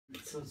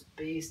So it's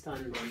based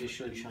on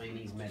traditional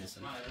Chinese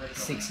medicine.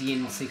 6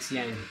 yin, 6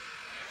 yang.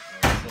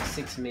 So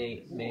 6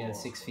 male,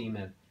 6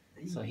 female.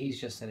 So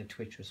he's just had a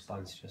twitch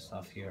response just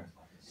off here.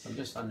 So I'm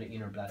just on the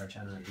inner bladder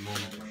channel at the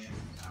moment.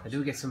 I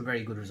do get some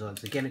very good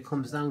results. Again, it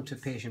comes down to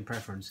patient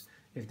preference.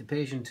 If the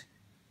patient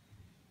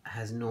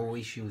has no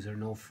issues or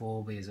no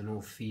phobias or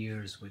no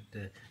fears with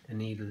the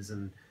needles,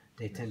 and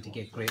they tend to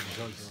get great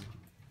results.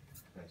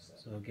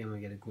 So again, we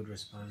get a good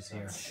response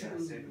here.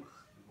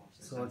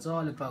 So it's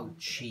all about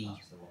chi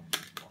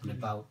and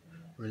about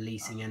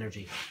releasing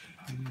energy.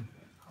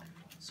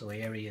 So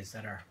areas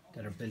that are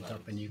built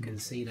up, and you can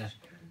see that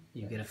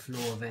you get a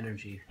flow of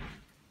energy,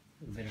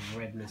 a bit of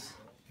redness,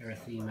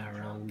 erythema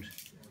around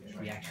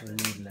the actual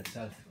needle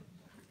itself.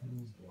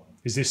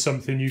 Is this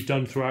something you've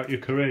done throughout your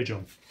career,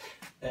 Jon?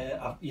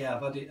 Yeah,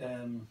 I've had it.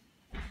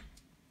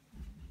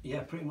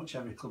 Yeah, pretty much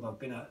every club I've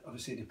been at.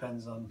 Obviously, it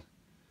depends on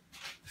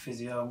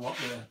physio and what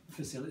the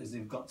facilities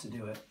they've got to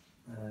do it,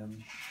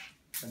 and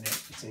the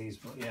expertise.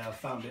 But yeah, I've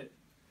found it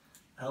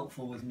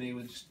helpful with me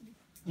with just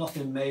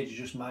nothing major,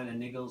 just minor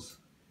niggles.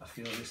 I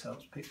feel this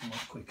helps pick them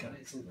up quicker.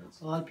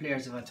 All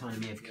players have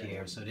autonomy of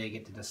care, so they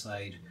get to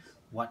decide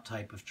what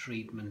type of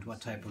treatment,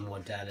 what type of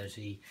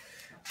modality,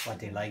 what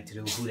they like to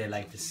do, who they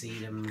like to see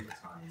them,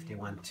 if they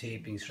want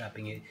taping,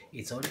 strapping it.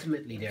 It's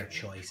ultimately their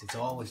choice. It's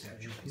always their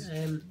choice.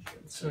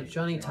 So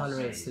Johnny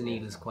tolerates the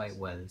needles quite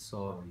well,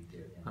 so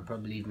I'll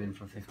probably leave him in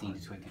for 15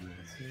 to 20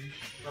 minutes.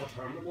 Not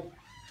permanent.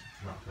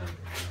 Not permanent.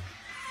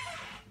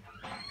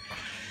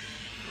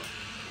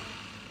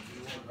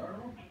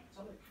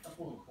 That's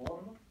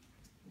 1/4.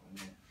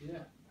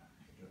 Yeah.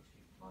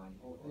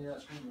 Yeah,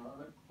 it's coming out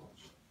of it.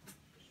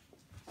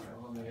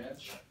 On the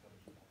edge.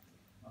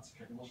 That's a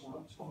kick.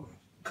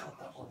 God,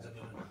 that one's a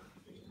good one.